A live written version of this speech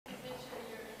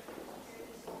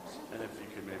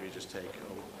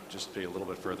just be a little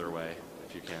bit further away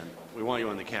if you can. We want you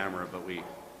on the camera, but we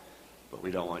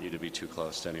don't want you to be too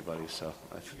close to anybody. So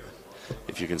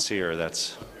if you can see her,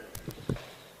 that's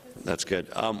good.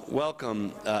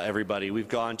 Welcome, everybody. We've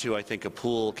gone to, I think, a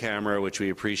pool camera, which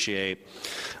we appreciate.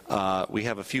 We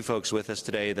have a few folks with us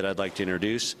today that I'd like to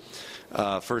introduce.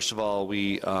 First of all,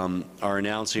 we are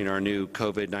announcing our new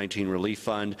COVID-19 Relief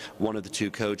Fund. One of the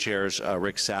two co-chairs,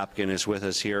 Rick Sapkin, is with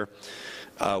us here.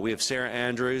 We have Sarah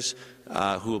Andrews,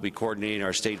 who will be coordinating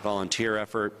our state volunteer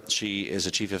effort. She is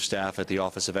a chief of staff at the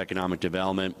Office of Economic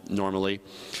Development normally.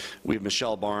 We have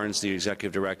Michelle Barnes, the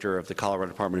executive director of the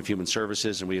Colorado Department of Human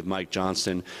Services, and we have Mike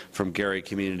Johnston from Gary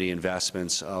Community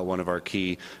Investments, one of our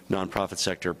key nonprofit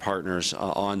sector partners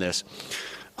on this.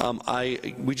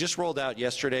 We just rolled out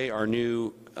yesterday our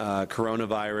new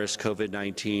coronavirus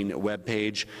COVID-19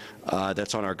 webpage.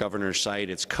 That's on our governor's site.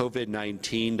 It's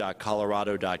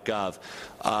covid19.colorado.gov.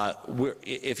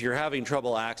 If you're having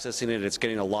trouble accessing it, it's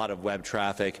getting a lot of web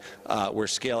traffic. We're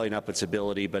scaling up its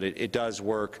ability, but it does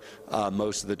work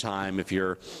most of the time if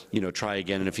you're, try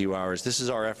again in a few hours. This is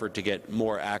our effort to get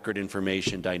more accurate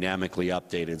information dynamically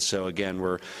updated. So again,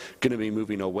 we're going to be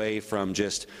moving away from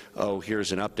just, oh,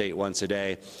 here's an update once a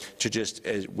day, to just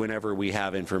whenever we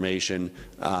have information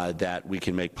that we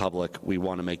can make public, we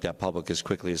want to make that public as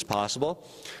quickly as possible,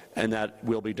 and that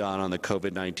will be done on the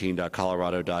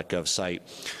covid19.colorado.gov site.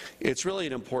 It's really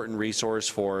an important resource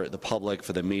for the public,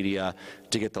 for the media,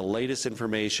 to get the latest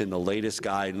information, the latest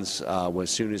guidance. As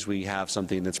soon as we have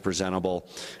something that's presentable,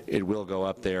 it will go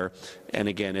up there. And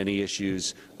again, any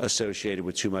issues associated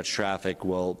with too much traffic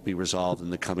will be resolved in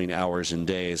the coming hours and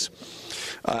days.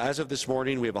 As of this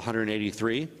morning, we have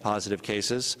 183 positive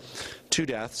cases, 2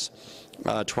 deaths,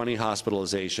 20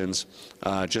 hospitalizations,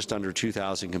 just under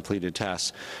 2,000 completed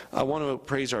tests. I want to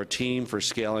praise our team for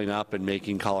scaling up and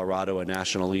making Colorado a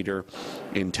national leader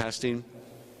in testing.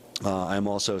 I'm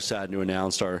also sad to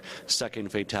announce our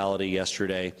second fatality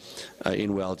yesterday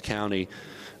in Weld County,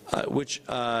 which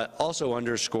also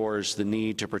underscores the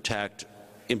need to protect,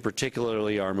 in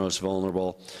particularly our most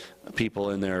vulnerable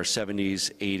people in their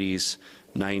 70s, 80s,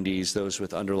 90s, those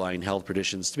with underlying health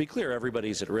conditions. To be clear,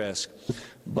 everybody's at risk,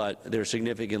 but there are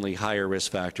significantly higher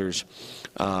risk factors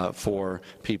for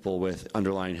people with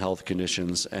underlying health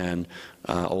conditions and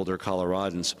older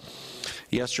Coloradans.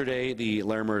 Yesterday, the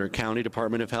Larimer County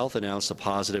Department of Health announced a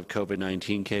positive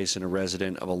COVID-19 case in a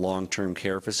resident of a long-term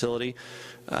care facility.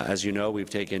 As you know, we've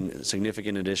taken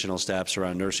significant additional steps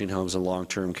around nursing homes and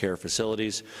long-term care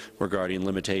facilities regarding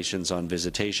limitations on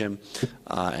visitation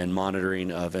and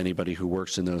monitoring of anybody who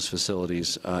works in those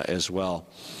facilities as well.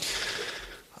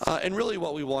 And really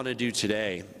what we want to do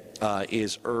today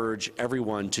is urge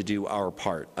everyone to do our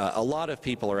part. A lot of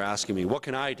people are asking me, what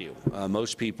can I do?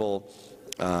 Most people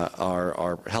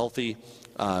are healthy.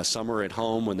 Some are at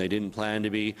home when they didn't plan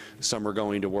to be. Some are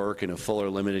going to work in a full or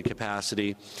limited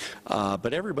capacity.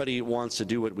 But everybody wants to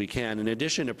do what we can. In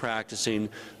addition to practicing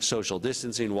social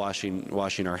distancing,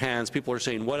 washing our hands, people are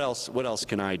saying, what else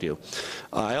can I do?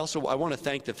 I want to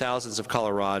thank the thousands of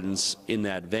Coloradans in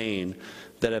that vein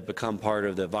that have become part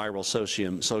of the viral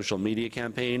social media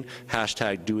campaign,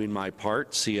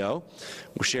 #DoingMyPart,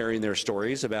 sharing their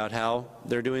stories about how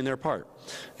they're doing their part.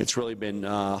 It's really been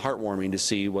heartwarming to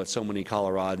see what so many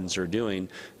Coloradans are doing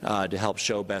to help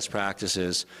show best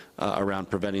practices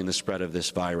around preventing the spread of this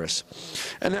virus.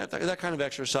 And that kind of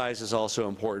exercise is also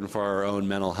important for our own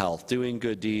mental health. Doing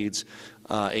good deeds,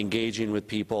 engaging with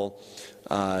people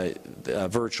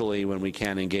virtually when we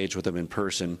can engage with them in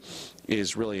person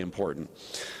is really important.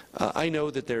 I know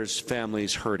that there's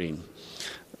families hurting.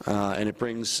 And it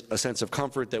brings a sense of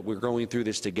comfort that we're going through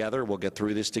this together. We'll get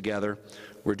through this together.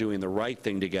 We're doing the right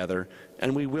thing together,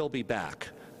 and we will be back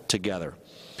together.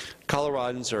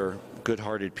 Coloradans are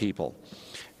good-hearted people,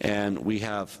 and we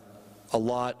have a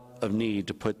lot of need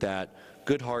to put that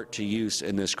good heart to use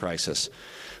in this crisis.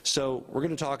 So we're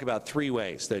going to talk about 3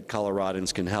 ways that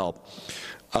Coloradans can help.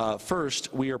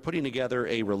 First, we are putting together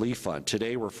a relief fund.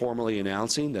 Today we're formally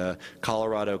announcing the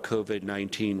Colorado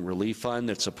COVID-19 Relief Fund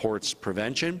that supports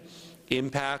prevention,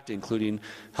 impact, including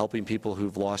helping people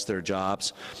who've lost their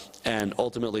jobs, and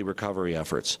ultimately recovery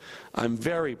efforts. I'm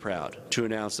very proud to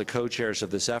announce the co-chairs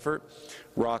of this effort,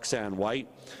 Roxanne White,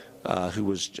 who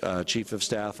was Chief of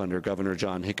Staff under Governor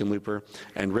John Hickenlooper,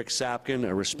 and Rick Sapkin,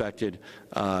 a respected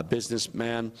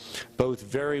businessman, both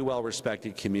very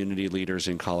well-respected community leaders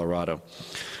in Colorado.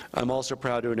 I'm also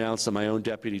proud to announce that my own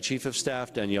Deputy Chief of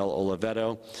Staff, Danielle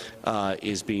Oliveto,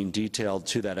 is being detailed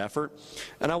to that effort.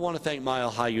 And I want to thank Mile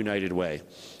High United Way,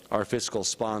 our fiscal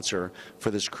sponsor,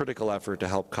 for this critical effort to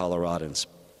help Coloradans.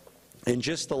 In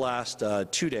just the last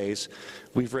 2 days,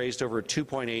 we've raised over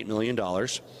 $2.8 million.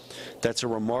 That's a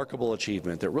remarkable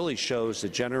achievement that really shows the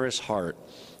generous heart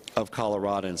of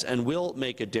Coloradans and will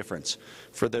make a difference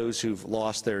for those who've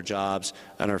lost their jobs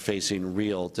and are facing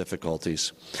real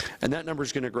difficulties. And that number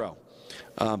is going to grow.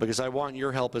 Because I want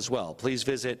your help as well. Please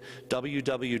visit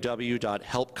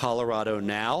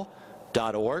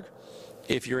www.helpcoloradonow.org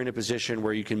if you're in a position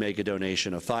where you can make a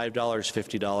donation of $5,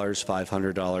 $50,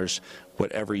 $500,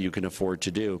 whatever you can afford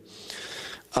to do.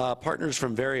 Partners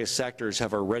from various sectors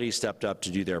have already stepped up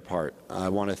to do their part. I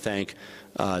want to thank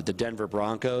the Denver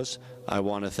Broncos. I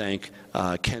want to thank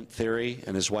Kent Theory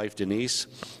and his wife Denise.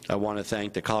 I want to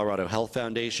thank the Colorado Health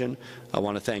Foundation. I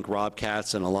want to thank Rob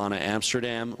Katz and Alana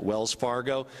Amsterdam, Wells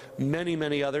Fargo, many,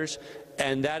 many others.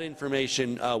 And that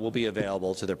information will be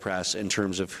available to the press in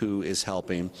terms of who is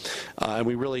helping. And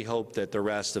we really hope that the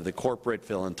rest of the corporate,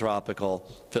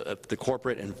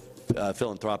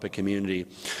 philanthropic community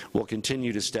will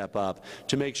continue to step up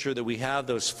to make sure that we have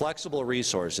those flexible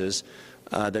resources.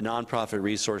 The nonprofit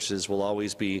resources will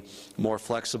always be more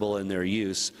flexible in their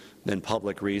use than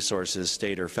public resources,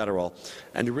 state or federal,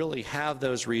 and to really have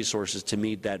those resources to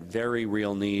meet that very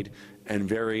real need and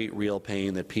very real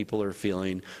pain that people are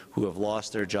feeling who have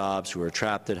lost their jobs, who are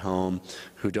trapped at home,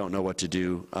 who don't know what to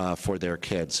do for their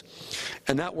kids.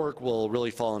 And that work will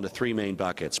really fall into three main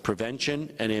buckets: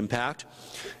 prevention and impact.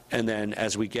 And then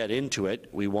as we get into it,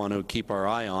 we want to keep our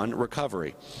eye on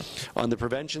recovery. On the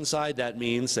prevention side, that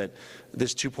means that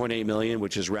this $2.8 million,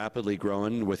 which is rapidly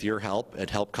growing with your help at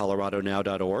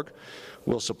helpcoloradonow.org,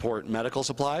 will support medical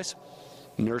supplies,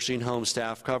 nursing home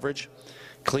staff coverage,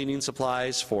 cleaning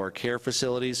supplies for care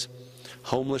facilities,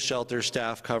 homeless shelter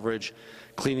staff coverage,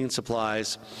 cleaning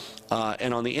supplies.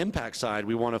 And on the impact side,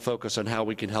 we want to focus on how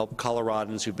we can help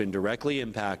Coloradans who've been directly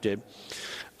impacted,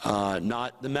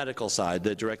 not the medical side,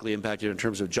 that directly impacted in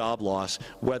terms of job loss,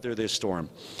 weather this storm.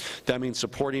 That means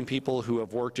supporting people who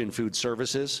have worked in food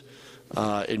services.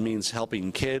 It means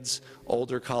helping kids,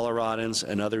 older Coloradans,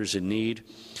 and others in need.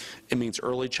 It means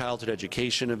early childhood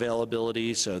education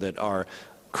availability so that our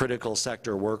critical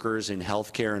sector workers in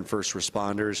healthcare and first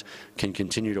responders can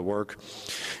continue to work.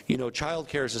 You know, child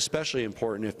care is especially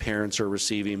important if parents are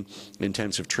receiving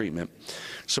intensive treatment.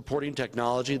 Supporting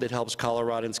technology that helps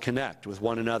Coloradans connect with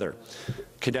one another,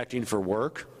 connecting for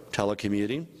work,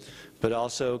 telecommuting, but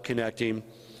also connecting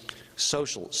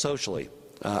socially.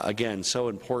 Again, so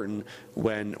important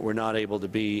when we're not able to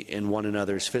be in one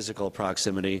another's physical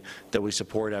proximity that we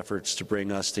support efforts to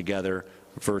bring us together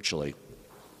virtually.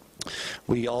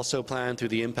 We also plan through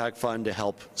the Impact Fund to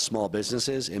help small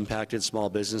businesses, impacted small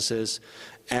businesses,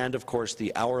 and of course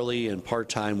the hourly and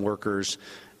part-time workers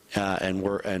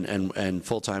and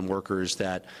full-time workers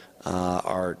that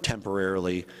are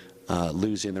temporarily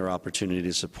losing their opportunity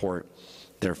to support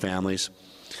their families.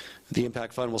 The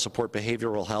Impact Fund will support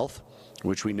behavioral health,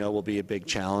 which we know will be a big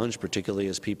challenge, particularly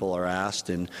as people are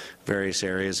asked in various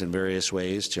areas in various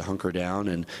ways to hunker down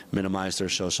and minimize their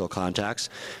social contacts,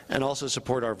 and also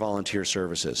support our volunteer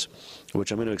services,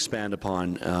 which I'm going to expand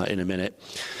upon in a minute.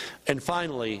 And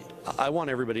finally, I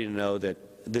want everybody to know that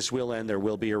this will end. There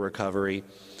will be a recovery.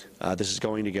 This is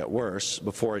going to get worse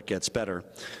before it gets better.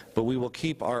 But we will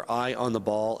keep our eye on the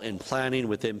ball in planning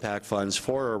with impact funds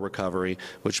for a recovery,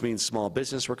 which means small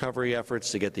business recovery efforts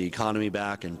to get the economy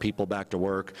back and people back to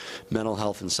work, mental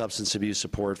health and substance abuse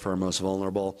support for our most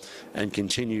vulnerable, and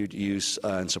continued use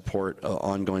and support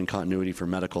ongoing continuity for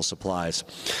medical supplies.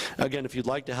 Again, if you'd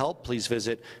like to help, please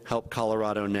visit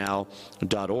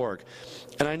helpcoloradonow.org.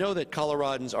 And I know that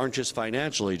Coloradans aren't just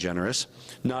financially generous.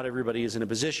 Not everybody is in a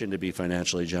position to be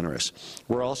financially generous.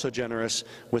 We're also generous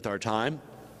with our time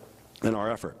and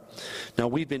our effort. Now,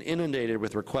 we've been inundated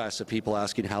with requests of people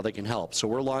asking how they can help. So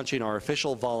we're launching our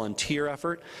official volunteer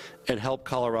effort at Help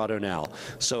Colorado Now.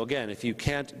 So again, if you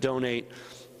can't donate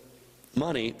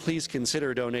money, please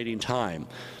consider donating time.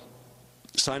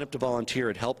 Sign up to volunteer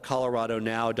at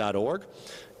helpcoloradonow.org.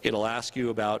 It'll ask you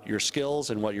about your skills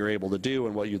and what you're able to do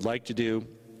and what you'd like to do.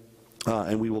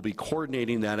 And we will be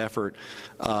coordinating that effort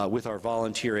with our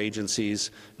volunteer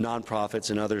agencies, nonprofits,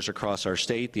 and others across our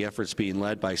state. The effort's being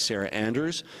led by Sarah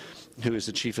Andrews, who is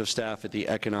the Chief of Staff at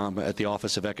the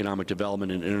Office of Economic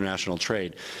Development and International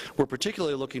Trade. We're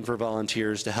particularly looking for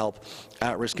volunteers to help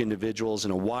at-risk individuals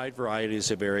in a wide variety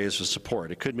of areas of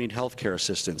support. It could mean healthcare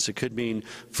assistance. It could mean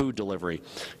food delivery.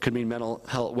 It could mean mental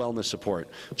health, wellness support,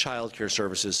 child care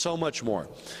services, so much more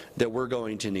that we're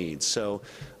going to need. So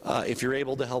if you're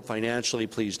able to help financially,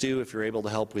 please do. If you're able to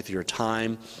help with your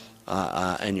time,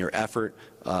 and your effort.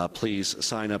 Please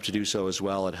sign up to do so as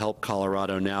well at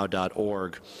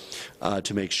helpcoloradonow.org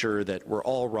to make sure that we're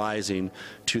all rising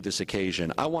to this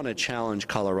occasion. I want to challenge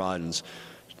Coloradans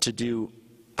to do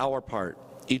our part,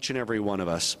 each and every one of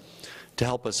us, to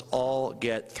help us all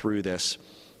get through this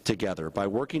together. By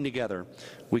working together,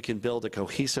 we can build a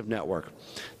cohesive network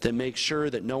that makes sure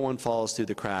that no one falls through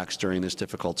the cracks during this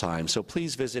difficult time. So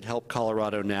please visit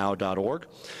helpcoloradonow.org.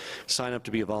 Sign up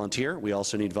to be a volunteer. We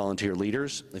also need volunteer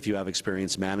leaders if you have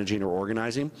experience managing or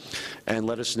organizing, and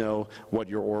let us know what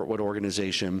your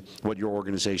organization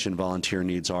volunteer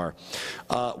needs are.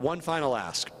 One final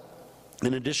ask.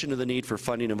 In addition to the need for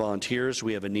funding and volunteers,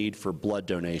 we have a need for blood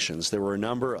donations. There were a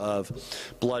number of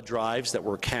blood drives that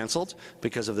were canceled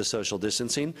because of the social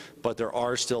distancing, but there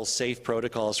are still safe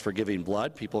protocols for giving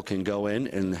blood. People can go in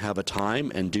and have a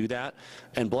time and do that.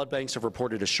 And blood banks have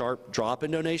reported a sharp drop in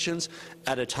donations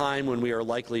at a time when we are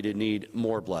likely to need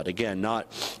more blood. Again,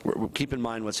 keep in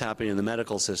mind what's happening in the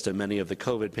medical system. Many of the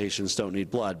COVID patients don't need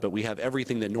blood, but we have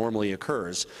everything that normally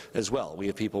occurs as well. We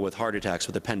have people with heart attacks,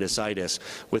 with appendicitis,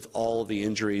 with all of the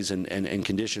injuries and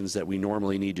conditions that we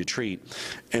normally need to treat.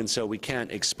 And so we can't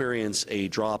experience a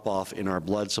drop-off in our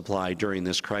blood supply during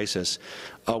this crisis.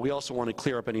 We also want to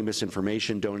clear up any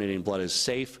misinformation. Donating blood is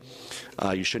safe.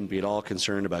 You shouldn't be at all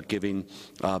concerned about giving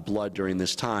blood during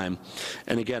this time.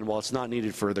 And again, while it's not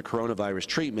needed for the coronavirus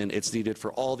treatment, it's needed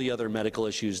for all the other medical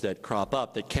issues that crop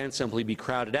up that can't simply be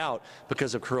crowded out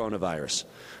because of coronavirus.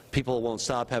 People won't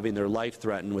stop having their life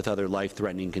threatened with other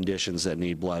life-threatening conditions that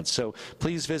need blood. So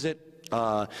please visit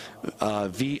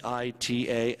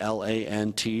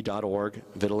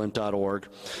vitalant.org,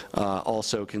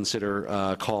 also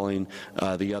consider calling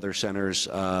the other centers.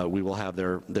 We will have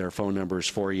their phone numbers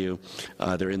for you.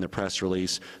 They're in the press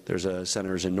release. There's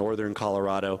centers in northern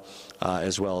Colorado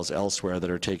as well as elsewhere that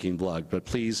are taking blood. But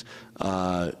please,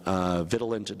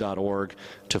 vitalant.org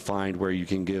to find where you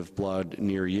can give blood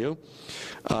near you.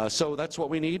 So that's what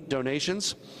we need: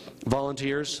 donations,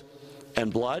 volunteers,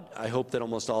 and blood. I hope that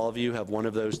almost all of you have one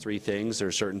of those three things. There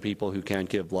are certain people who can't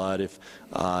give blood if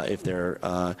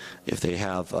they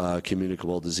have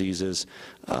communicable diseases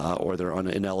or they're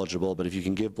ineligible. But if you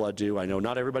can give blood, do. I know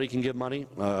not everybody can give money,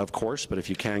 of course, but if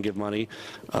you can give money,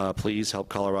 please help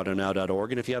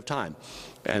coloradonow.org. And if you have time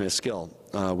and a skill,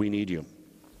 we need you.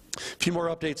 A few more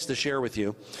updates to share with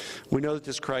you. We know that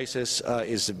this crisis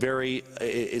is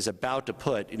about to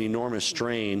put an enormous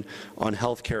strain on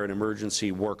healthcare and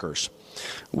emergency workers.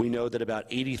 We know that about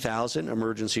 80,000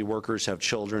 emergency workers have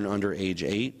children under age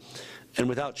 8, and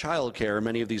without child care,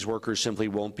 many of these workers simply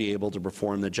won't be able to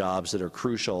perform the jobs that are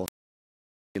crucial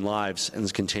in lives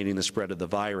and containing the spread of the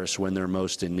virus when they're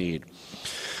most in need.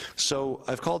 So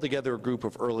I've called together a group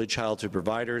of early childhood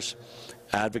providers,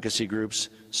 advocacy groups,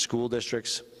 school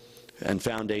districts, and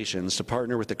foundations to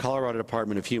partner with the Colorado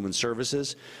Department of Human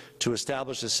Services to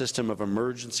establish a system of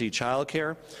emergency child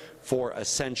care for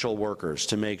essential workers,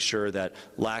 to make sure that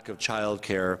lack of child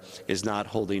care is not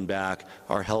holding back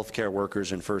our healthcare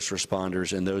workers and first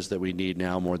responders and those that we need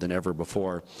now more than ever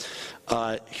before.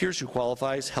 Here's who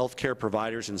qualifies: healthcare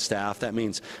providers and staff. That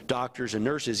means doctors and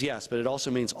nurses, yes, but it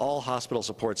also means all hospital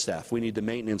support staff. We need the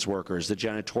maintenance workers, the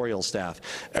janitorial staff,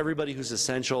 everybody who's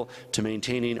essential to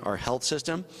maintaining our health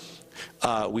system.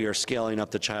 We are scaling up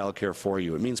the child care for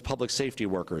you. It means public safety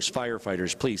workers,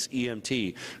 firefighters, police,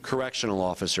 EMT, correctional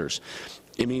officers.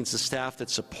 It means the staff that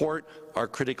support our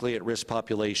critically at-risk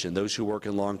population, those who work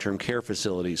in long-term care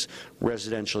facilities,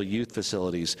 residential youth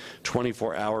facilities,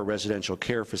 24-hour residential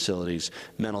care facilities,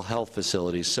 mental health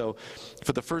facilities. So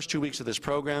for the first 2 weeks of this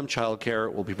program, child care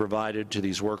will be provided to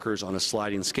these workers on a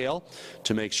sliding scale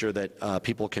to make sure that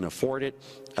people can afford it,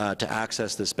 to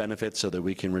access this benefit so that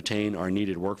we can retain our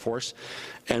needed workforce.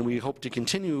 And we hope to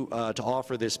continue to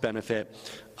offer this benefit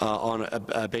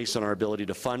based on our ability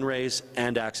to fundraise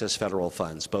and access federal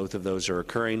funds. Both of those are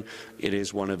occurring. It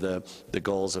is one of the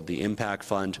goals of the Impact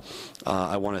Fund.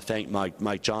 I want to thank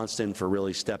Mike Johnston for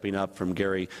really stepping up from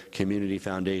Gary Community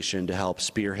Foundation to help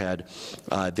spearhead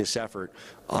this effort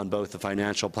on both the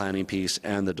financial planning piece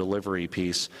and the delivery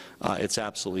piece. It's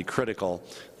absolutely critical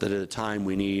that at a time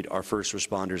we need our first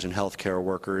responders and healthcare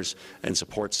workers and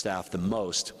support staff the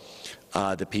most,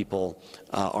 that people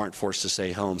aren't forced to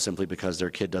stay home simply because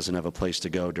their kid doesn't have a place to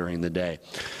go during the day.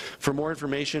 For more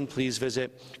information, please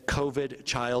visit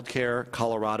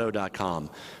covidchildcarecolorado.com.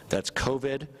 That's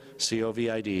COVID,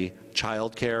 C-O-V-I-D,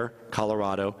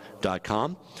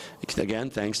 childcarecolorado.com. Again,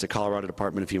 thanks to Colorado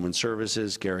Department of Human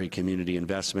Services, Gary Community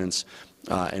Investments,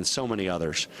 and so many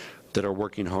others that are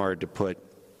working hard to put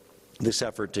this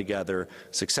effort together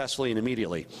successfully and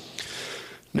immediately.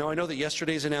 Now, I know that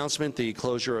yesterday's announcement, the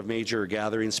closure of major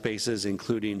gathering spaces,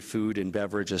 including food and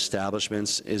beverage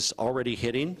establishments, is already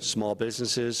hitting small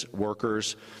businesses,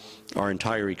 workers, our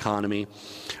entire economy.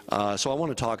 So I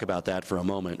want to talk about that for a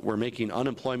moment. We're making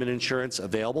unemployment insurance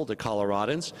available to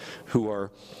Coloradans who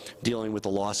are dealing with the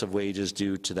loss of wages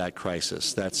due to that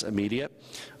crisis. That's immediate.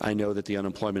 I know that the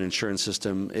unemployment insurance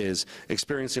system is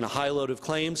experiencing a high load of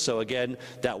claims, so again,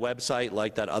 that website,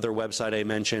 like that other website I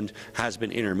mentioned, has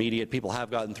been intermediate. People have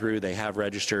gotten through, they have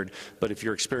registered, but if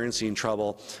you're experiencing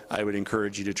trouble, I would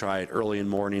encourage you to try it early in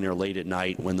the morning or late at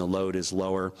night when the load is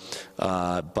lower.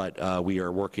 But we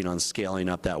are working on scaling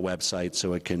up that website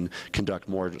so it can conduct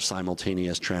more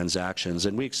simultaneous transactions.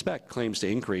 And we expect claims to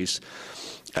increase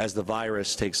as the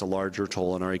virus takes a larger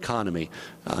toll on our economy,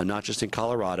 not just in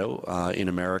Colorado, in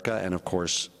America, and of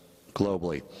course,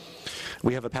 globally.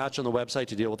 We have a patch on the website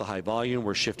to deal with the high volume.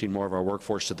 We're shifting more of our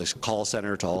workforce to this call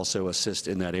center to also assist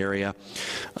in that area.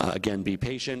 Again, be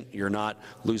patient. You're not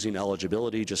losing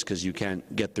eligibility just because you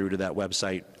can't get through to that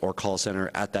website or call center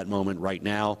at that moment right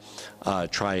now.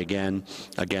 Try again,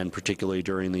 particularly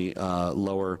during the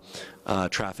lower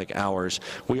traffic hours.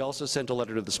 We also sent a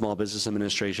letter to the Small Business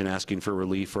Administration asking for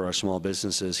relief for our small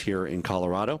businesses here in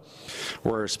Colorado.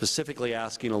 We're specifically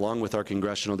asking, along with our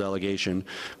congressional delegation,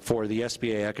 for the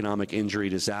SBA economic injury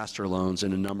disaster loans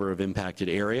in a number of impacted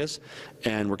areas,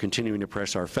 and we're continuing to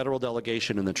press our federal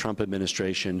delegation and the Trump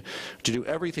administration to do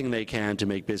everything they can to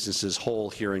make businesses whole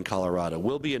here in Colorado.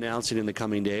 We'll be announcing in the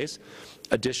coming days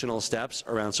additional steps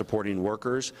around supporting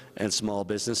workers and small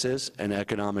businesses and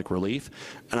economic relief.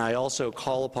 And I also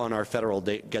call upon our federal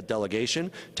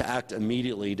delegation to act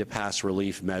immediately to pass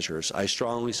relief measures. I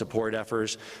strongly support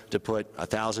efforts to put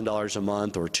 $1,000 a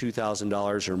month or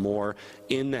 $2,000 or more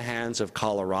in the hands of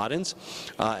Coloradans,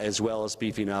 as well as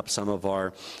beefing up some of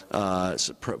our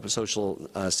social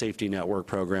safety network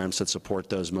programs that support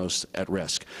those most at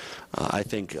risk. I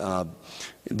think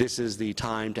this is the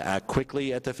time to act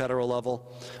quickly at the federal level,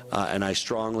 and I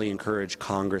strongly encourage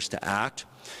Congress to act.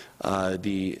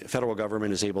 The federal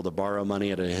government is able to borrow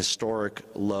money at a historic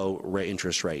low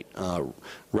interest rate,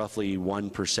 roughly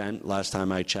 1% last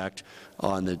time I checked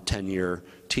on the 10-year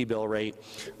T-bill rate.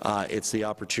 It's the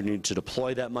opportunity to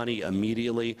deploy that money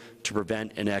immediately to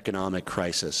prevent an economic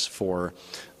crisis for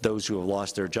those who have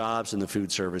lost their jobs in the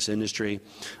food service industry,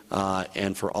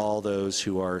 and for all those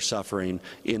who are suffering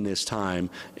in this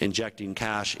time. Injecting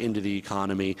cash into the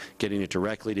economy, getting it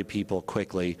directly to people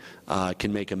quickly,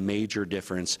 can make a major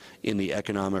difference in the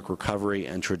economic recovery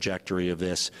and trajectory of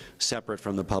this, separate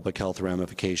from the public health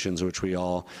ramifications, which we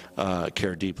all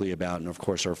care deeply about and, of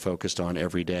course, are focused on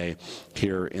every day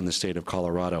here in the state of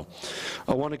Colorado.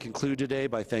 I want to conclude today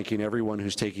by thanking everyone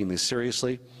who's taking this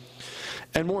seriously,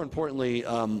 and more importantly,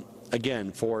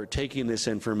 again, for taking this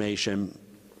information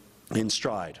in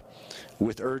stride,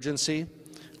 with urgency,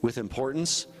 with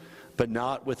importance, but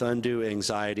not with undue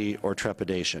anxiety or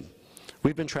trepidation.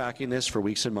 We've been tracking this for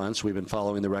weeks and months. We've been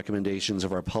following the recommendations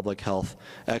of our public health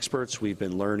experts. We've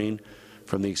been learning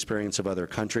from the experience of other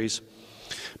countries.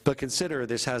 But consider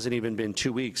this hasn't even been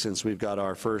 2 weeks since we've got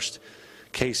our first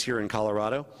case here in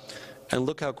Colorado, and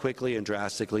look how quickly and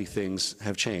drastically things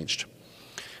have changed.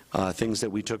 Things that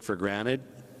we took for granted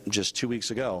just 2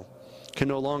 weeks ago can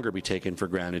no longer be taken for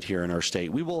granted here in our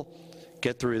state. We will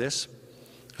get through this.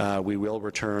 We will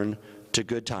return to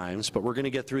good times, but we're going to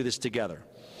get through this together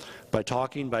by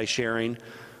talking, by sharing,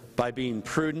 by being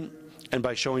prudent, and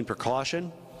by showing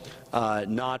precaution,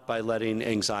 not by letting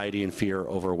anxiety and fear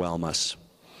overwhelm us.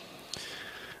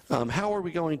 How are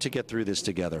we going to get through this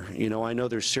together? You know, I know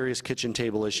there's serious kitchen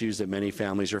table issues that many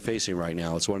families are facing right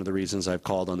now. It's one of the reasons I've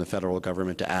called on the federal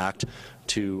government to act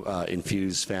to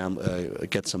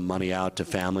get some money out to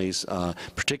families,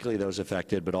 particularly those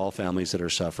affected, but all families that are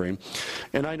suffering.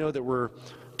 And I know that we're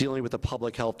dealing with a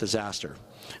public health disaster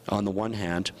on the one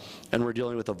hand, and we're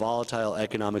dealing with a volatile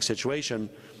economic situation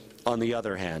on the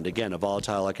other hand. Again, a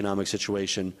volatile economic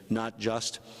situation not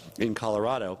just in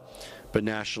Colorado, but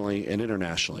nationally and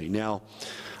internationally. Now,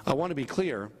 I want to be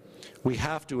clear, we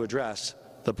have to address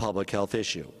the public health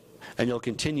issue, and you'll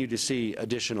continue to see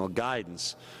additional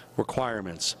guidance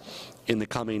requirements in the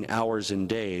coming hours and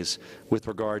days with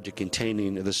regard to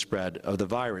containing the spread of the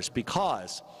virus,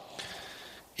 because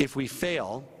if we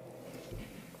fail,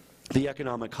 the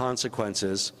economic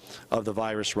consequences of the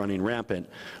virus running rampant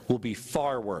will be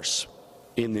far worse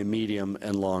in the medium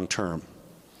and long term.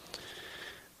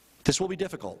 This will be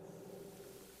difficult,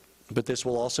 but this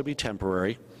will also be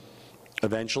temporary.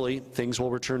 Eventually, things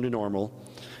will return to normal.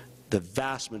 The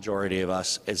vast majority of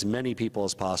us, as many people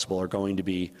as possible, are going to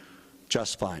be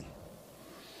just fine.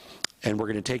 And we're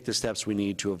going to take the steps we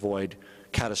need to avoid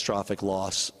catastrophic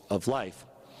loss of life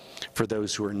for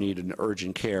those who are in need of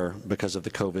urgent care because of the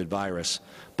COVID virus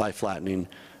by flattening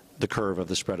the curve of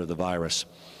the spread of the virus.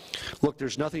 Look,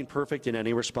 there's nothing perfect in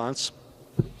any response.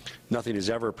 Nothing is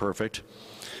ever perfect.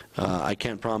 I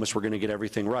can't promise we're going to get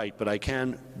everything right, but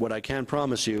what I can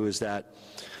promise you is that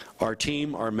our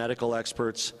team, our medical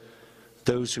experts,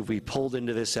 those who we pulled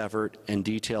into this effort and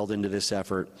detailed into this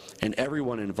effort, and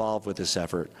everyone involved with this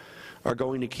effort, are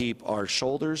going to keep our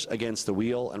shoulders against the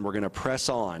wheel, and we're going to press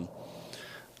on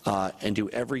and do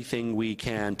everything we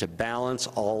can to balance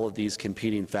all of these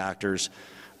competing factors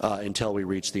until we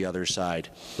reach the other side.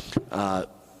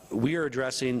 We are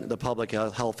addressing the public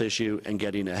health issue and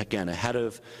getting, again, ahead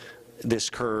of this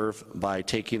curve by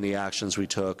taking the actions we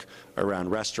took around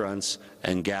restaurants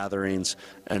and gatherings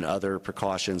and other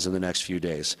precautions in the next few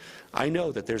days. I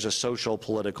know that there's a social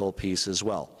political piece as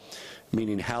well,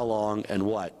 meaning how long and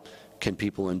what can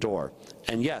people endure.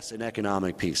 And yes, an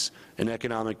economic piece. An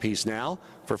economic piece now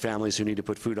for families who need to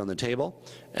put food on the table,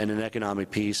 and an economic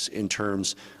piece in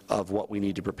terms of what we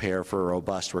need to prepare for a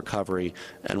robust recovery,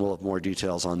 and we'll have more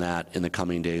details on that in the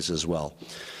coming days as well.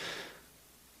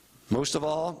 Most of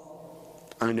all,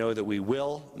 I know that we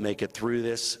will make it through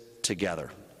this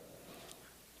together.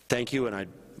 Thank you, and I'd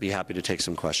be happy to take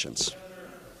some questions.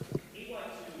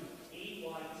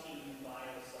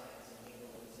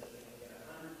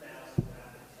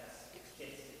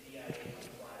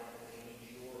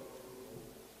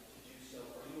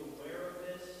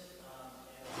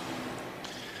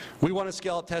 We want to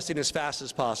scale up testing as fast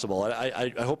as possible.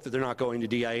 I hope that they're not going to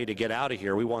DIA to get out of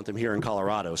here. We want them here in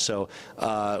Colorado. So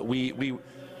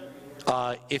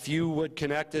if you would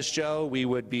connect us, Joe, we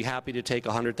would be happy to take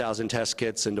 100,000 test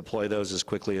kits and deploy those as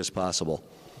quickly as possible.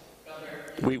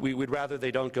 We would rather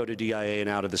they don't go to DIA and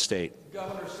out of the state.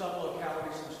 Governor, some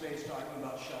localities and states talking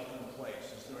about shelter in place.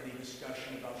 Is there any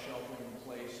discussion about sheltering in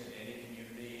place in any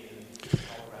community in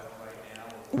Colorado right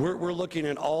now? We're looking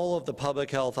at all of the public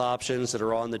health options that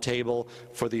are on the table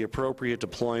for the appropriate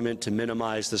deployment to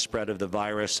minimize the spread of the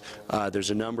virus.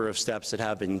 There's a number of steps that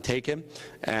have been taken,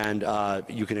 and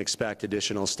you can expect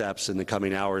additional steps in the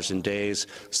coming hours and days.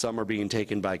 Some are being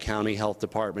taken by county health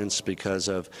departments because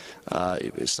of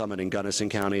Summit and Gunnison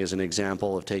County as an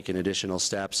example of taking additional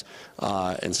steps,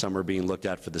 and some are being looked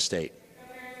at for the state.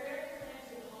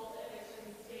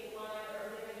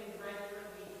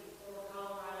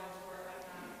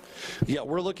 Yeah,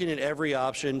 we're looking at every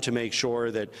option to make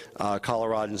sure that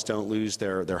Coloradans don't lose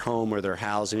their home or their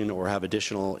housing or have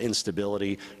additional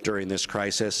instability during this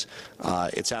crisis.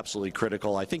 It's absolutely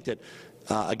critical. I think that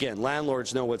again,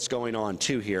 landlords know what's going on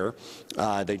too here.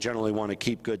 They generally want to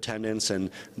keep good tenants,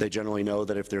 and they generally know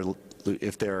that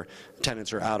if their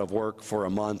tenants are out of work for a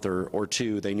month or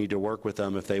two, they need to work with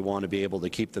them if they want to be able to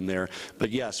keep them there.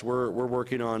 But yes, we're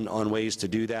working on ways to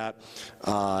do that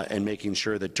and making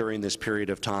sure that during this period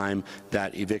of time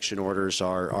that eviction orders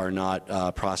are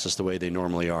not processed the way they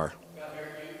normally are.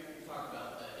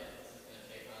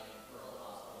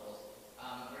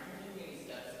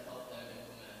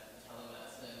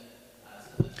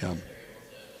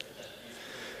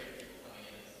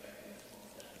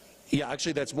 Yeah,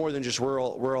 actually, that's more than just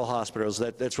rural hospitals.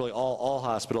 That's really all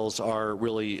hospitals are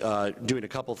really doing a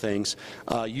couple things,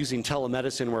 using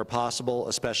telemedicine where possible,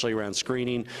 especially around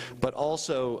screening, but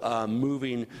also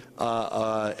moving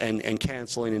and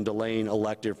canceling and delaying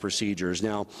elective procedures.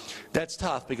 Now, that's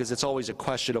tough because it's always a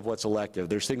question of what's elective.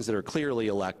 There's things that are clearly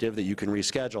elective that you can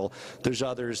reschedule. There's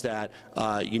others that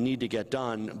you need to get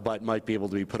done but might be able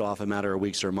to be put off a matter of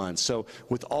weeks or months. So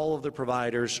with all of the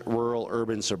providers, rural,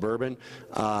 urban, suburban,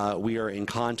 we are in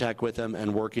contact with them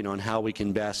and working on how we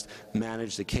can best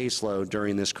manage the caseload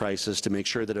during this crisis to make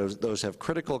sure that those have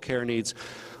critical care needs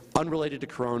unrelated to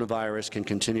coronavirus can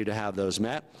continue to have those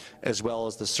met, as well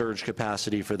as the surge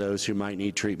capacity for those who might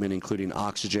need treatment, including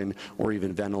oxygen or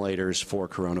even ventilators for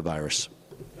coronavirus.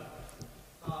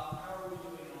 How are we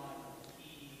doing on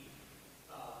key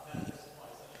medical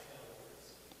supplies such as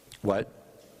ventilators? What?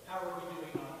 How are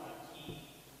we doing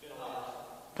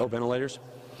on key ventilators?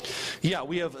 Yeah,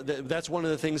 we have. That's one of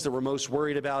the things that we're most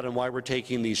worried about, and why we're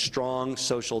taking these strong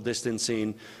social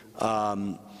distancing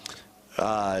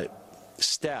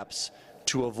steps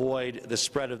to avoid the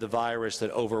spread of the virus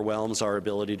that overwhelms our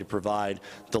ability to provide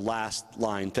the last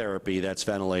line therapy. That's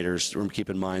ventilators.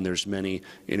 Keep in mind, there's many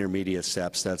intermediate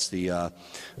steps. That's the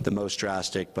most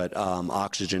drastic, but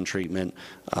oxygen treatment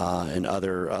and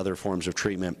other forms of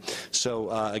treatment. So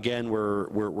again,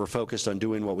 we're focused on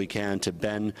doing what we can to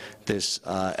bend this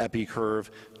epi curve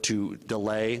to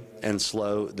delay and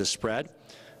slow the spread,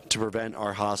 to prevent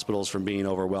our hospitals from being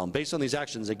overwhelmed. Based on these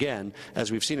actions, again,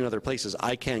 as we've seen in other places,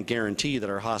 I can't guarantee that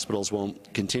our hospitals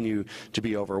won't continue to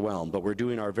be overwhelmed, but we're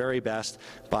doing our very best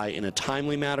by, in a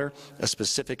timely manner, a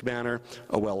specific manner,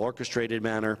 a well-orchestrated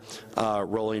manner,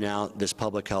 rolling out this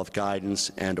public health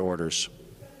guidance and orders.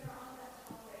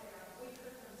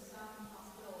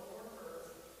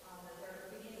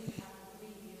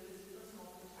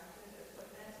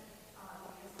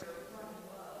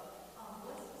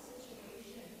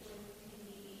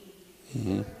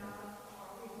 Mm-hmm.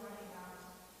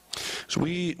 So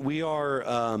we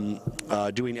are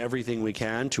doing everything we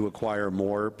can to acquire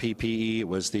more PPE. It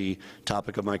was the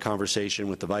topic of my conversation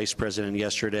with the Vice President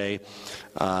yesterday,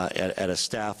 at a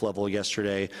staff level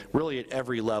yesterday. Really at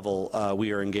every level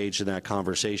we are engaged in that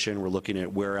conversation. We're looking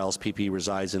at where else PPE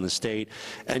resides in the state.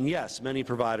 And yes, many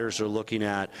providers are looking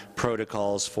at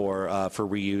protocols for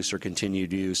reuse or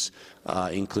continued use,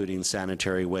 including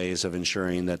sanitary ways of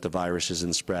ensuring that the virus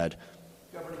isn't spread.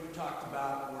 Governor, you talked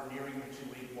about we're nearing the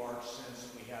 2-week mark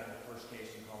since we had the first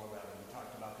case in Colorado. You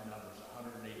talked about the numbers,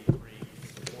 183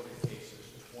 reported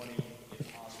cases, 20 in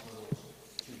hospitals,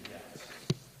 2 deaths.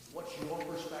 What's your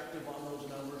perspective on those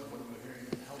numbers? What are you hearing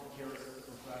from healthcare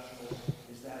professionals?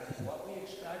 Is that what we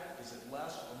expect? Is it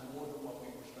less or more than what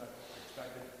we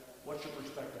expected? What's your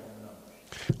perspective on the numbers?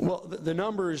 Well, the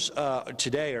numbers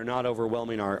today are not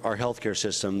overwhelming our healthcare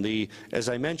system. As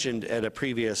I mentioned at a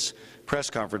previous press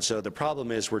conference, though, the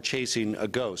problem is we're chasing a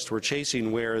ghost. We're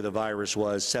chasing where the virus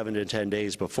was 7 to 10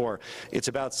 days before. It's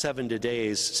about 7 to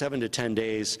 10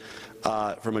 days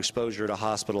from exposure to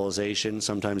hospitalization,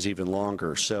 sometimes even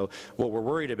longer. So what we're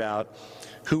worried about,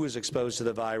 who was exposed to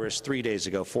the virus 3 days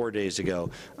ago, 4 days ago,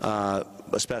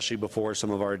 especially before some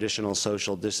of our additional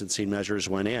social distancing measures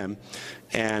went in,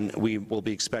 and we will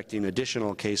be expecting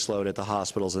additional caseload at the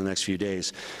hospitals in the next few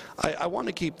days. I want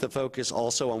to keep the focus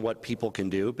also on what people can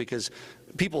do, because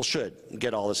people should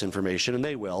get all this information, and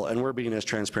they will, and we're being as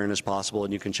transparent as possible,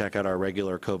 and you can check out our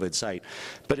regular COVID site.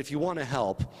 But if you want to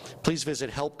help, please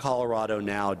visit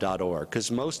helpcoloradonow.org,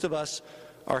 because most of us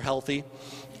are healthy.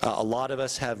 A lot of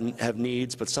us have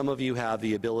needs, but some of you have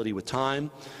the ability with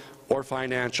time or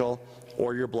financial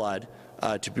or your blood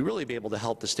to really be able to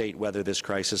help the state weather this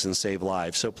crisis and save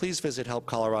lives. So please visit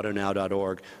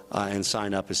helpcoloradonow.org and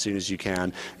sign up as soon as you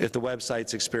can. If the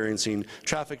website's experiencing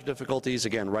traffic difficulties,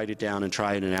 again, write it down and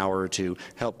try in an hour or two,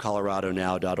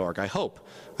 helpcoloradonow.org. I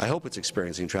hope it's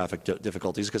experiencing traffic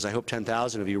difficulties, because I hope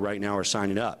 10,000 of you right now are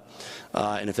signing up.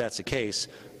 And if that's the case,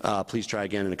 please try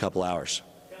again in a couple hours.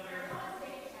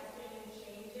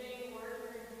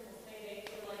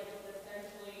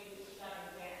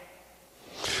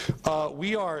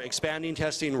 We are expanding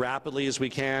testing rapidly as we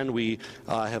can. We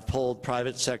have pulled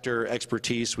private sector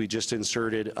expertise. We just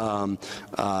inserted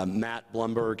Matt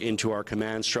Blumberg into our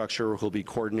command structure, who will be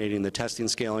coordinating the testing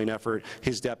scaling effort.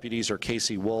 His deputies are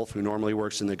Casey Wolf, who normally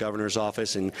works in the governor's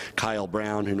office, and Kyle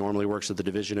Brown, who normally works at the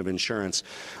Division of Insurance.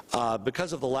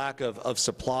 Because of the lack of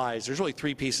supplies, there's really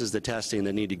 3 pieces to testing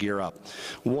that need to gear up.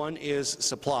 One is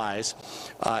supplies,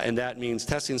 and that means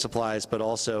testing supplies, but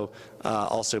also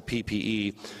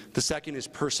PPE. The second is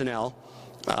personnel,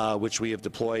 which we have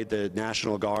deployed the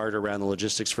National Guard around the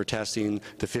logistics for testing.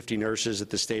 The 50 nurses that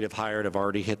the state have hired have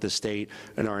already hit the state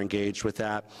and are engaged with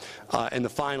that. And the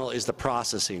final is the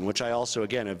processing, which I also,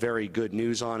 again, have very good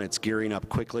news on. It's gearing up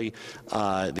quickly.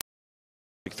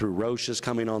 Through Roche is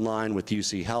coming online with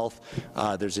UC Health.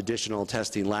 There's additional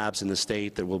testing labs in the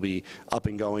state that will be up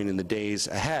and going in the days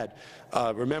ahead.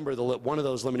 Remember, one of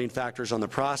those limiting factors on the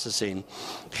processing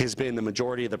has been the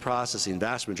majority of the processing,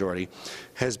 vast majority,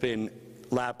 has been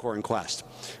LabCorp and Quest,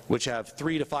 which have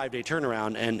 3 to 5 day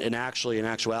turnaround, and actually, in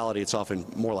actuality, it's often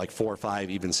more like 4 or 5,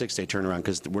 even 6 day turnaround,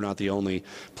 because we're not the only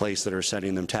place that are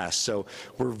sending them tests. So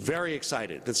we're very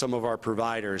excited that some of our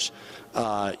providers,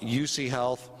 UC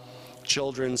Health,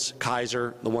 Children's,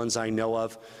 Kaiser, the ones I know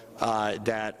of,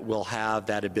 that will have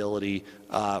that ability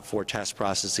for test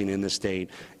processing in the state.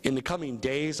 In the coming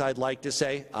days, I'd like to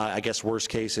say, I guess worst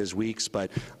case is weeks, but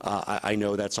I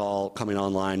know that's all coming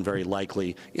online very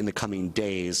likely in the coming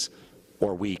days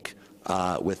or week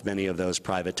with many of those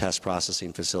private test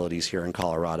processing facilities here in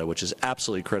Colorado, which is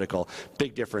absolutely critical.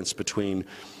 Big difference between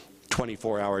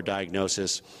 24-hour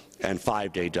diagnosis and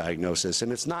 5-day diagnosis.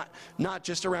 And it's not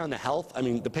just around the health. I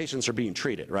mean, the patients are being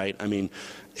treated, right? I mean,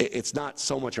 it's not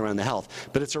so much around the health,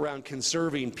 but it's around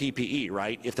conserving PPE,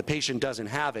 right? If the patient doesn't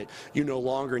have it, you no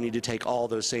longer need to take all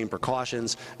those same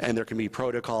precautions, and there can be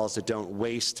protocols that don't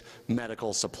waste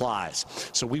medical supplies.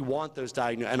 So we want those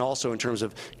diagnoses, and also in terms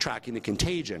of tracking the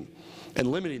contagion and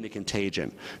limiting the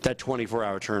contagion, that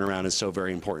 24-hour turnaround is so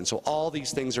very important. So all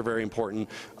these things are very important,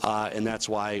 and that's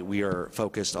why we are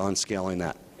focused on scaling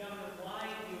that. Governor, why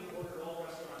do you order all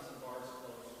restaurants and bars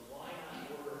closed? Why not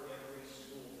order every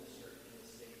school district in the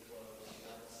state closed?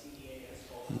 CEA has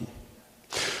called for.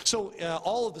 So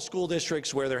all of the school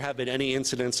districts where there have been any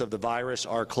incidents of the virus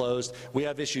are closed. We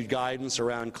have issued guidance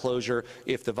around closure.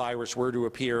 If the virus were to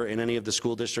appear in any of the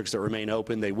school districts that remain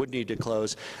open, they would need to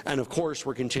close. And of course,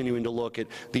 we're continuing to look at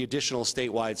the additional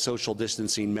statewide social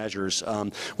distancing measures.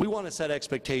 We want to set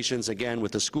expectations again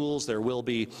with the schools. There will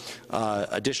be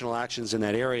additional actions in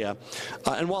that area.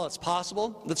 And while it's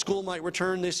possible that school might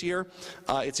return this year,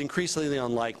 it's increasingly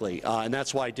unlikely. And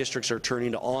that's why districts are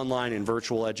turning to online and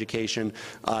virtual education.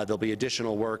 There'll be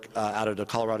additional work out of the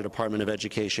Colorado Department of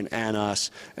Education and us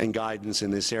and guidance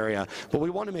in this area. But we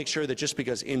want to make sure that just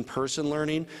because in-person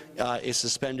learning is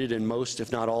suspended in most,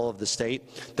 if not all, of the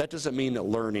state, that doesn't mean that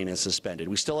learning is suspended.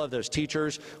 We still have those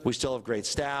teachers, we still have great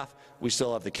staff, we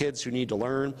still have the kids who need to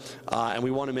learn, and we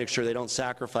want to make sure they don't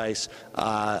sacrifice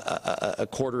a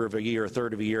quarter of a year, a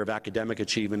third of a year of academic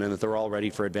achievement, and that they're all ready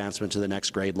for advancement to the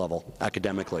next grade level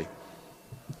academically.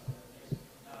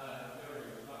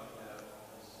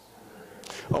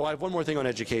 Oh, I have one more thing on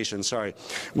education, sorry.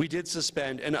 We did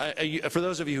suspend, and for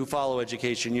those of you who follow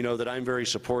education, you know that I'm very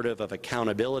supportive of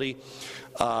accountability,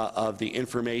 of the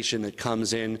information that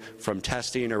comes in from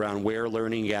testing around where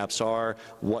learning gaps are,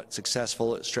 what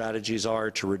successful strategies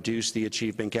are to reduce the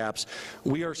achievement gaps.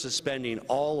 We are suspending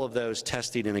all of those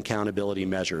testing and accountability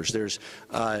measures. There's,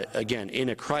 again, in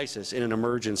a crisis, in an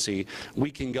emergency,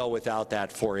 we can go without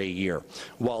that for a year.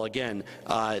 While again,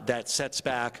 that sets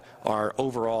back our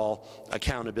overall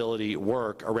accountability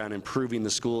work around improving the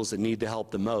schools that need the help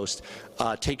the most,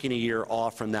 taking a year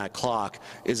off from that clock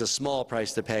is a small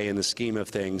price to pay in the scheme of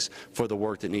things for the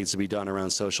work that needs to be done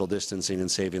around social distancing and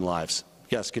saving lives.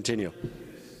 Yes, continue.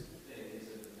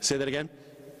 Say that again?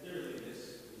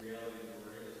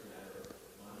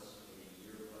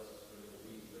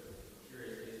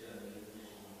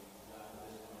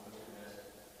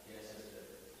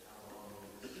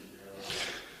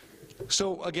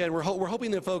 So again, we're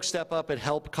hoping that folks step up at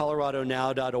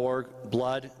helpcoloradonow.org.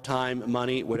 Blood, time,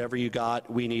 money, whatever you got,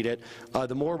 we need it.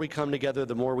 The more we come together,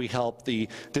 the more we help.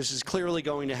 This is clearly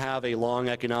going to have a long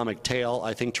economic tail.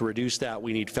 I think to reduce that,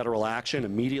 we need federal action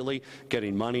immediately,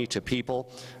 getting money to people,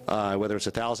 whether it's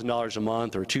 $1,000 a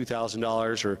month or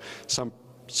 $2,000 or some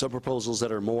proposals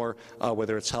that are more,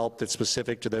 whether it's help that's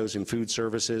specific to those in food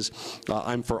services.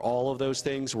 I'm for all of those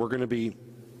things. We're going to be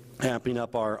amping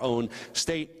up our own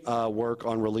state work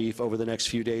on relief over the next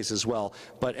few days as well.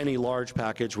 But any large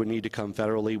package would need to come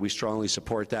federally. We strongly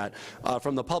support that.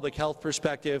 From the public health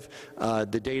perspective,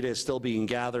 the data is still being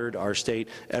gathered. Our state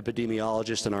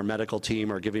epidemiologist and our medical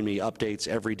team are giving me updates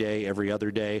every day, every other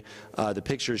day. The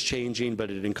picture is changing, but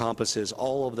it encompasses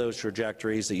all of those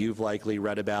trajectories that you've likely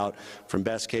read about, from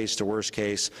best case to worst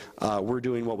case. We're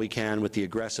doing what we can with the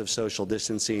aggressive social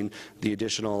distancing, the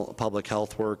additional public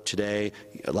health work today,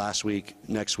 last week,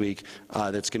 next week,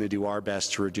 that's going to do our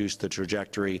best to reduce the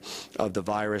trajectory of the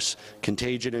virus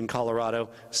contagion in Colorado,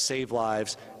 save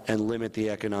lives, and limit the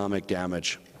economic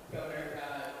damage. Governor,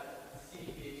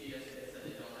 CDPH yesterday said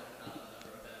they don't have a count on the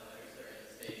number of ventilators that are in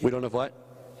the state. We don't have what?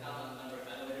 Count on the number of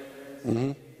ventilators that are in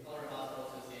the state. Colorado Hospital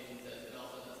Association says it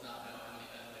also does not know how many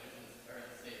ventilators are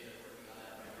in the state. They're working on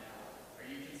that right now. Are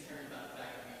you concerned about the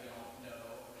fact that we don't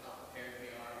know how prepared we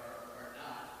are or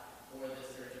not for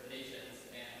this surge of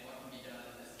patients, and what can be done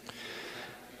in this community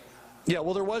if we don't have them? Yeah,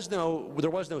 well, there was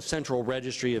no central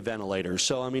registry of ventilators.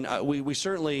 So, I mean, we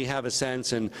certainly have a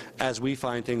sense, and as we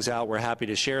find things out, we're happy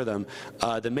to share them.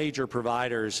 The major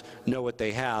providers know what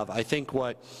they have. I think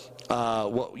what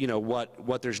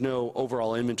there's no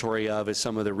overall inventory of is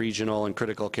some of the regional and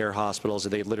critical care hospitals that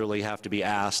they literally have to be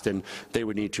asked, and they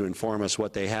would need to inform us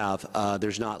what they have.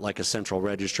 There's not like a central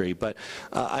registry, but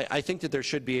I think that there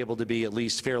should be able to be at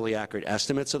least fairly accurate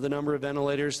estimates of the number of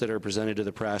ventilators that are presented to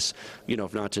the press,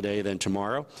 if not today, then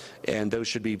tomorrow, and those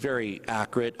should be very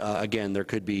accurate. Again, they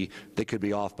could be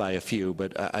off by a few,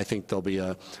 but I think there'll be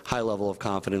a high level of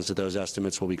confidence that those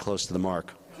estimates will be close to the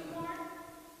mark.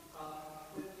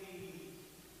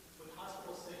 With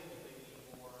hospitals saying that they need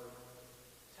more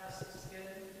tests in,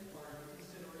 are you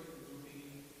considering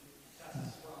moving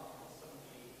tests from some of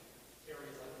the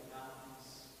areas like the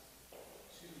mountains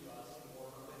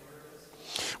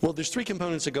Well, there's three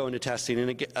components that go into testing, and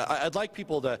again, I'd like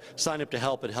people to sign up to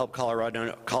help at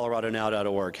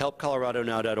helpcoloradonow.org.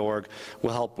 Helpcoloradonow.org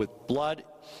will help with blood,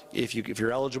 if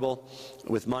you're eligible,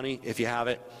 with money, if you have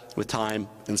it, with time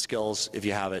and skills, if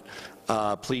you have it.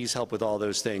 Please help with all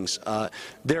those things.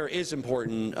 There is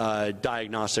important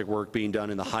diagnostic work being done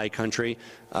in the high country.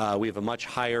 We have a much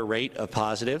higher rate of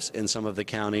positives in some of the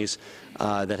counties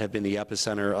that have been the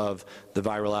epicenter of the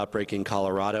viral outbreak in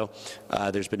Colorado.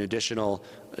 There's been additional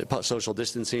social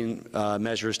distancing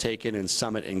measures taken in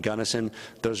Summit and Gunnison.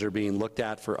 Those are being looked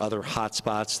at for other hot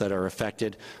spots that are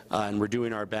affected, and we're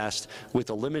doing our best. With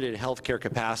the limited healthcare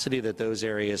capacity that those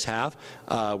areas have,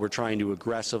 we're trying to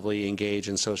aggressively engage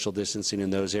in social distancing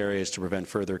in those areas to prevent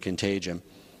further contagion.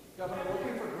 Governor,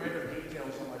 looking for greater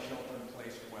details on my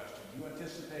shelter-in-place question. Do you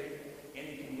anticipate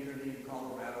any community in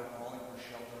Colorado calling for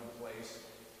shelter-in-place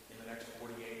in the next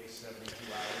 48 to 72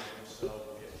 hours or so?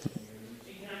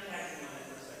 Can I tag you on that for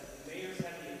a second? Mayors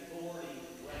have the authority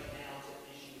right now to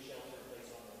issue shelter-in-place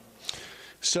on them.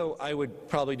 So I would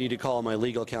probably need to call my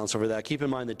legal counsel for that. Keep in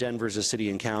mind that Denver's a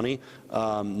city and county,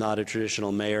 not a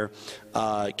traditional mayor.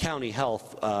 County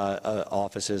health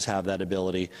offices have that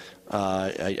ability.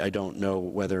 I don't know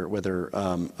whether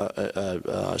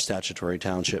a statutory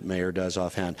township mayor does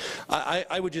offhand.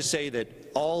 I would just say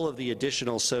that all of the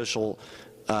additional social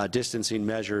distancing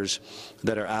measures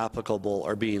that are applicable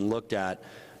are being looked at,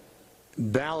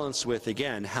 balanced with,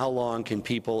 again, how long can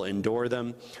people endure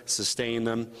them, sustain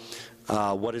them,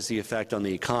 what is the effect on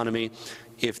the economy.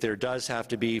 If there does have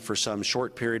to be, for some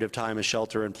short period of time, a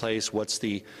shelter in place, what's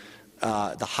the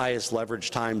highest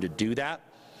leverage time to do that,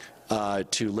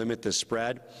 to limit the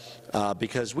spread?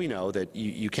 Because we know that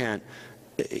you can't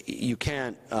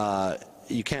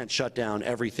shut down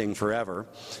everything forever.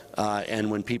 And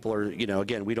when people are,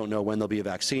 again, we don't know when there'll be a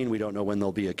vaccine, we don't know when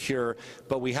there'll be a cure,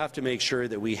 but we have to make sure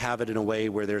that we have it in a way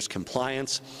where there's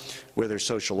compliance, where there's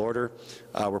social order,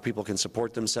 where people can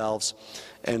support themselves.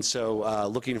 And so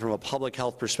looking from a public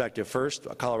health perspective first,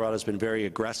 Colorado's been very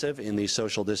aggressive in these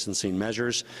social distancing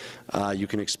measures. You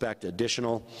can expect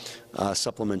additional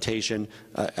supplementation,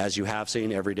 as you have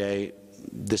seen every day.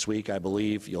 This week, I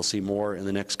believe, you'll see more in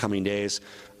the next coming days.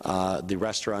 The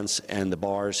restaurants and the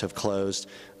bars have closed.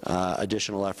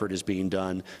 Additional effort is being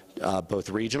done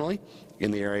both regionally in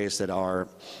the areas that are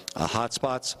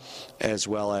hotspots, as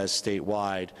well as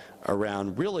statewide,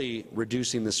 around really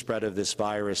reducing the spread of this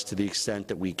virus to the extent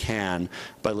that we can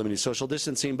by limiting social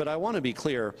distancing. But I want to be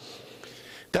clear,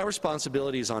 that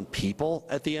responsibility is on people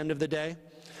at the end of the day.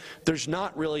 There's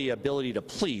not really ability to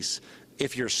police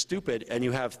if you're stupid and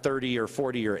you have 30 or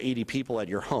 40 or 80 people at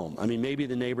your home. I mean, maybe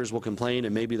the neighbors will complain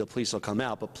and maybe the police will come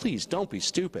out, but please don't be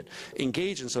stupid.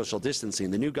 Engage in social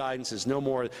distancing. The new guidance is no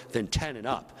more than 10 and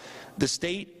up. The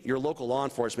state, your local law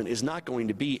enforcement, is not going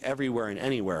to be everywhere and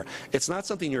anywhere. It's not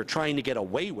something you're trying to get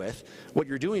away with. What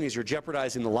you're doing is you're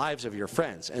jeopardizing the lives of your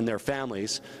friends and their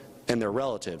families and their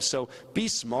relatives. So be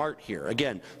smart here.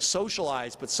 Again,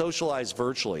 socialize, but socialize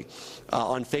virtually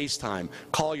on FaceTime.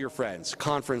 Call your friends,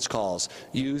 conference calls.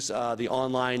 Use the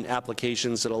online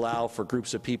applications that allow for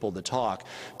groups of people to talk.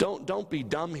 Don't be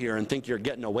dumb here and think you're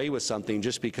getting away with something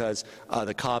just because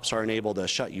the cops aren't able to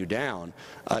shut you down.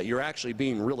 You're actually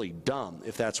being really dumb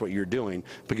if that's what you're doing,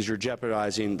 because you're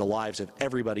jeopardizing the lives of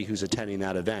everybody who's attending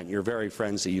that event, your very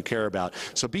friends that you care about.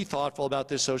 So be thoughtful about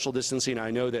this social distancing. I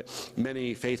know that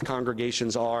many faith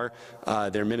congregations are.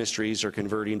 Their ministries are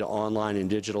converting to online and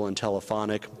digital and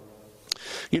telephonic.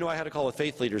 I had a call with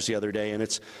faith leaders the other day, and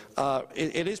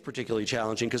it is particularly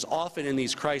challenging because often in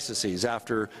these crises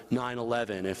after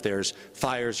 9/11, if there's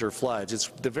fires or floods, it's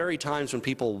the very times when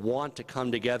people want to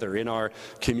come together in our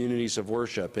communities of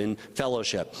worship and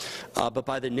fellowship. But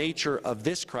by the nature of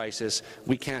this crisis,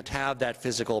 we can't have that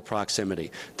physical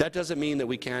proximity. That doesn't mean that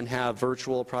we can't have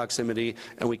virtual proximity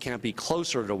and we can't be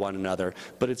closer to one another,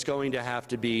 but it's going to have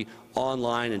to be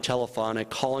online and telephonic,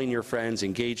 calling your friends,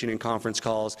 engaging in conference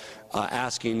calls,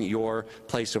 asking your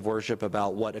place of worship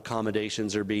about what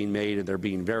accommodations are being made, and they're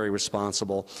being very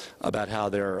responsible about how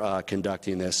they're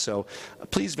conducting this. So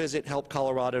please visit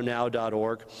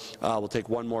helpcoloradonow.org. We'll take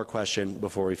one more question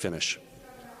before we finish.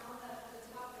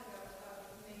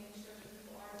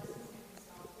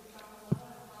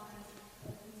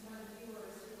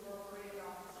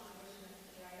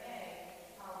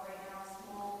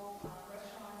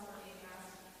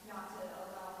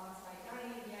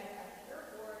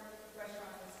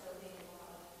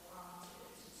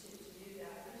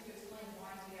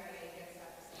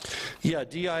 Yeah,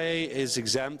 DIA is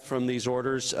exempt from these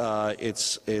orders.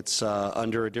 It's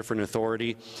under a different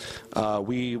authority.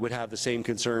 We would have the same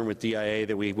concern with DIA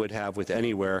that we would have with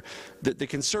anywhere. The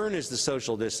concern is the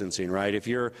social distancing, right? If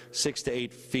you're 6 to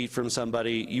 8 feet from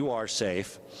somebody, you are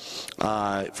safe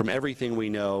from everything we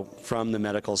know from the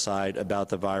medical side about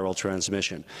the viral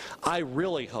transmission. I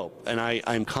really hope, and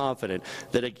I'm confident,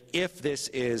 that if this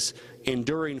is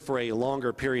enduring for a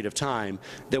longer period of time,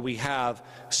 that we have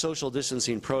social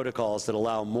distancing protocols that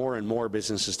allow more and more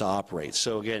businesses to operate.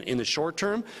 So again, in the short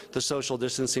term, the social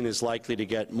distancing is likely to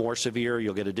get more severe.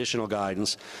 You'll get additional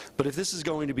guidance. But if this is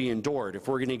going to be endured, if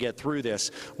we're going to get through this,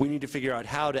 we need to figure out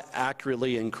how to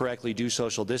accurately and correctly do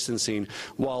social distancing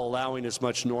while allowing as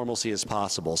much normalcy as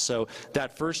possible. So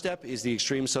that first step is the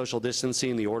extreme social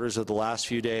distancing, the orders of the last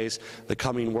few days, the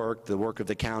coming work, the work of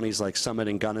the counties like Summit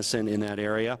and Gunnison in that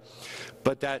area.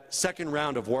 But that second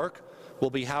round of work will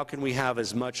be how can we have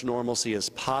as much normalcy as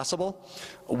possible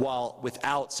while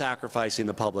without sacrificing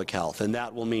the public health. And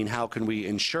that will mean how can we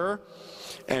ensure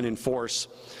and enforce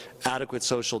adequate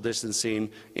social distancing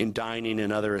in dining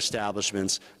and other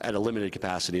establishments at a limited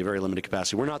capacity, a very limited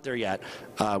capacity. We're not there yet.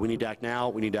 We need to act now,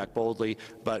 we need to act boldly,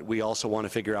 but we also want to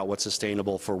figure out what's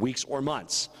sustainable for weeks or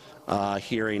months.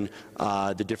 Hearing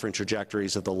the different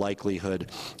trajectories of the likelihood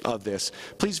of this.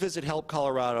 Please visit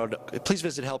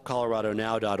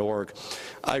helpcoloradonow.org.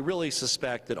 I really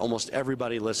suspect that almost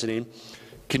everybody listening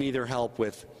can either help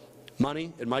with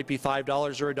money, it might be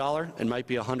 $5 or $1, it might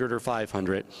be $100 or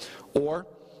 $500, or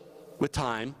with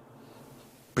time,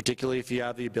 particularly if you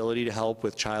have the ability to help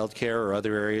with child care or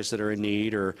other areas that are in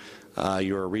need, or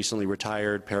you're a recently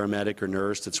retired paramedic or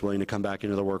nurse that's willing to come back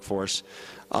into the workforce,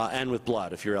 and with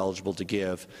blood, if you're eligible to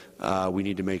give. We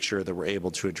need to make sure that we're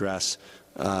able to address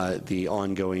the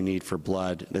ongoing need for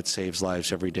blood that saves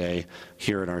lives every day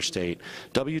here in our state.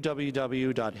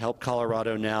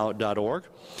 www.helpcoloradonow.org.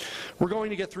 We're going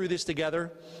to get through this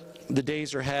together. The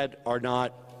days ahead are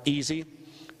not easy,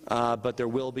 but there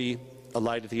will be a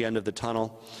light at the end of the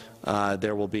tunnel.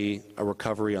 There will be a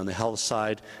recovery on the health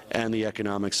side and the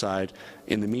economic side.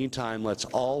 In the meantime, let's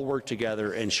all work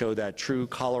together and show that true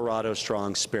Colorado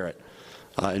strong spirit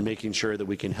in making sure that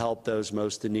we can help those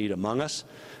most in need among us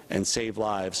and save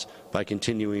lives by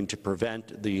continuing to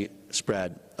prevent the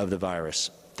spread of the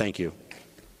virus. Thank you.